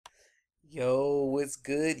Yo, what's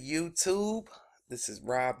good, YouTube? This is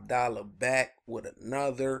Rob Dollar back with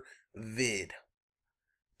another vid.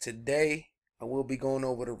 Today, I will be going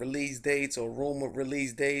over the release dates or rumored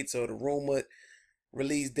release dates or the rumored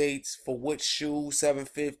release dates for which shoes,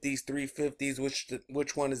 750s, 350s,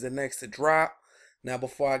 which one is the next to drop. Now,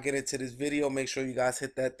 before I get into this video, make sure you guys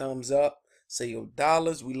hit that thumbs up. Say your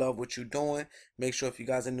dollars. We love what you're doing. Make sure if you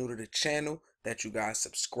guys are new to the channel that you guys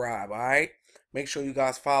subscribe, all right? Make sure you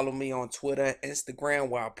guys follow me on Twitter and Instagram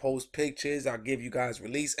where I post pictures. I give you guys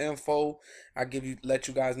release info. Let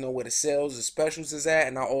you guys know where the sales, the specials is at,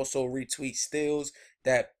 and I also retweet steals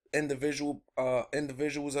that individuals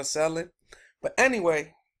are selling. But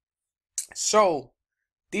anyway, so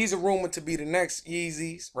these are rumored to be the next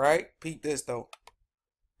Yeezys, right? Peep this though.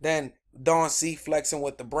 Then Don C flexing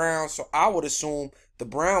with the brown, so I would assume the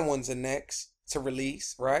brown ones are next to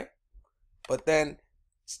release, right? But then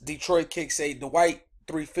Detroit Kicks say the white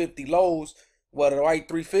 350 lows, well, the white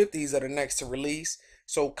 350s are the next to release.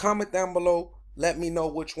 So comment down below. Let me know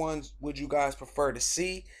which ones would you guys prefer to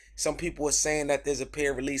see. Some people are saying that there's a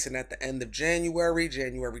pair releasing at the end of January,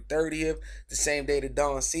 January 30th, the same day the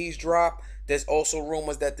Don C's drop. There's also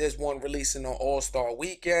rumors that there's one releasing on All-Star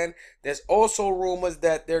Weekend. There's also rumors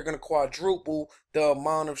that they're going to quadruple the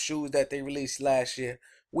amount of shoes that they released last year.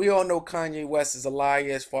 We all know Kanye West is a liar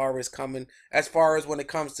as far as when it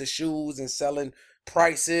comes to shoes and selling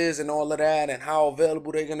prices and all of that and how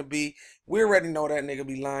available they're gonna be. We already know that nigga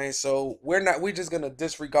be lying, so we're just gonna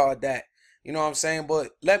disregard that. You know what I'm saying?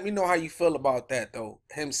 But let me know how you feel about that though.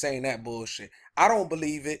 Him saying that bullshit. I don't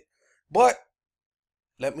believe it, but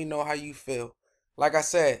let me know how you feel. Like I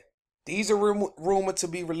said, these are rumored to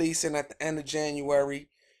be releasing at the end of January.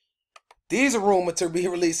 These are rumored to be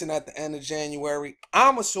releasing at the end of January.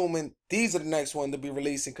 I'm assuming these are the next one to be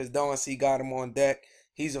releasing because Don C got him on deck.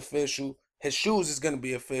 He's official. His shoes is going to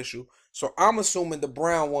be official. So I'm assuming the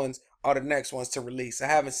brown ones are the next ones to release. I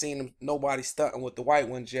haven't seen nobody stunting with the white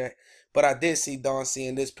ones yet. But I did see Don C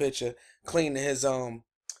in this picture cleaning his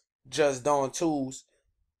Just Don 2s.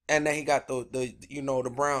 And then he got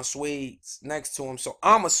the brown suedes next to him. So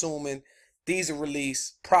I'm assuming these are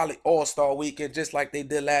released probably All-Star Weekend, just like they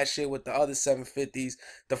did last year with the other 750s.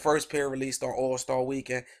 The first pair released on All-Star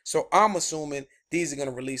Weekend. So I'm assuming these are going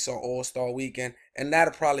to release on All-Star Weekend. And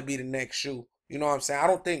that'll probably be the next shoe. You know what I'm saying? I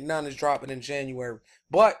don't think none is dropping in January.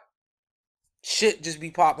 But shit just be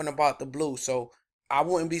popping about the blue. So I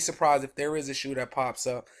wouldn't be surprised if there is a shoe that pops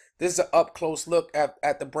up. This is an up-close look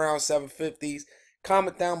at the brown 750s.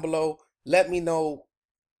 Comment down below. Let me know.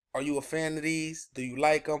 Are you a fan of these? Do you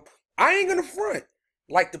like them? I ain't gonna front.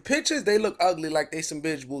 Like the pictures, they look ugly like they some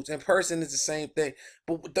bitch boots. In person, it's the same thing.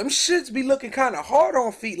 But them shits be looking kind of hard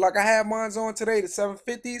on feet. Like I have mines on today, the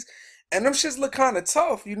 750s. And them shits look kind of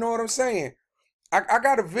tough. You know what I'm saying? I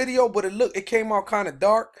got a video, but it came out kind of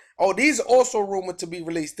dark. Oh, these are also rumored to be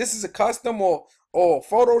released. This is a custom or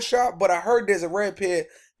Photoshop, but I heard there's a red pair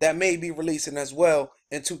that may be releasing as well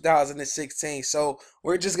in 2016. So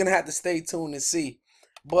we're just gonna have to stay tuned and see.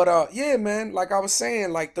 But yeah, man, like I was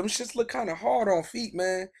saying, like them shits look kind of hard on feet,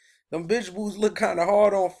 man. Them bitch boots look kind of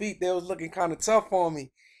hard on feet. They was looking kind of tough on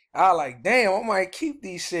me. I like, damn, I might keep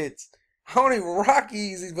these shits. I don't even rock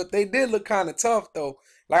Yeezys, but they did look kind of tough though.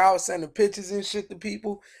 Like I was sending pictures and shit to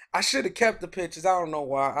people. I should have kept the pictures. I don't know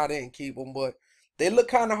why I didn't keep them, but they look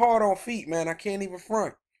kind of hard on feet, man. I can't even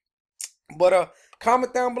front. But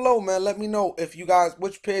comment down below, man. Let me know if you guys,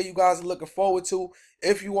 which pair you guys are looking forward to.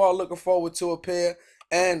 If you are looking forward to a pair,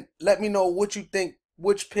 and let me know what you think,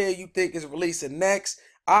 which pair you think is releasing next.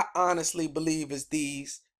 I honestly believe it's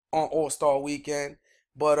these on All-Star Weekend.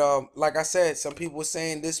 But like I said, some people are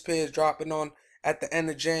saying this pair is dropping on at the end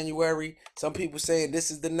of January. Some people saying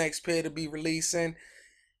this is the next pair to be releasing.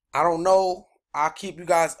 I don't know. I'll keep you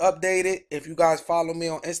guys updated. If you guys follow me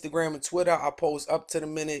on Instagram and Twitter, I post up to the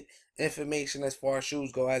minute information as far as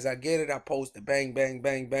shoes go. As I get it, I post it bang, bang,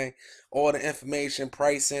 bang, bang. All the information,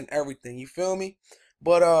 pricing, everything. You feel me?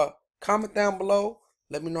 But comment down below.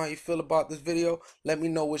 Let me know how you feel about this video. Let me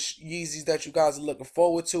know which Yeezys that you guys are looking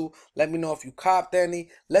forward to. Let me know if you copped any.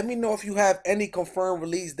 Let me know if you have any confirmed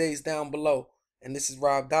release dates down below. And this is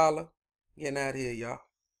Rob Dollar. Getting out of here, y'all.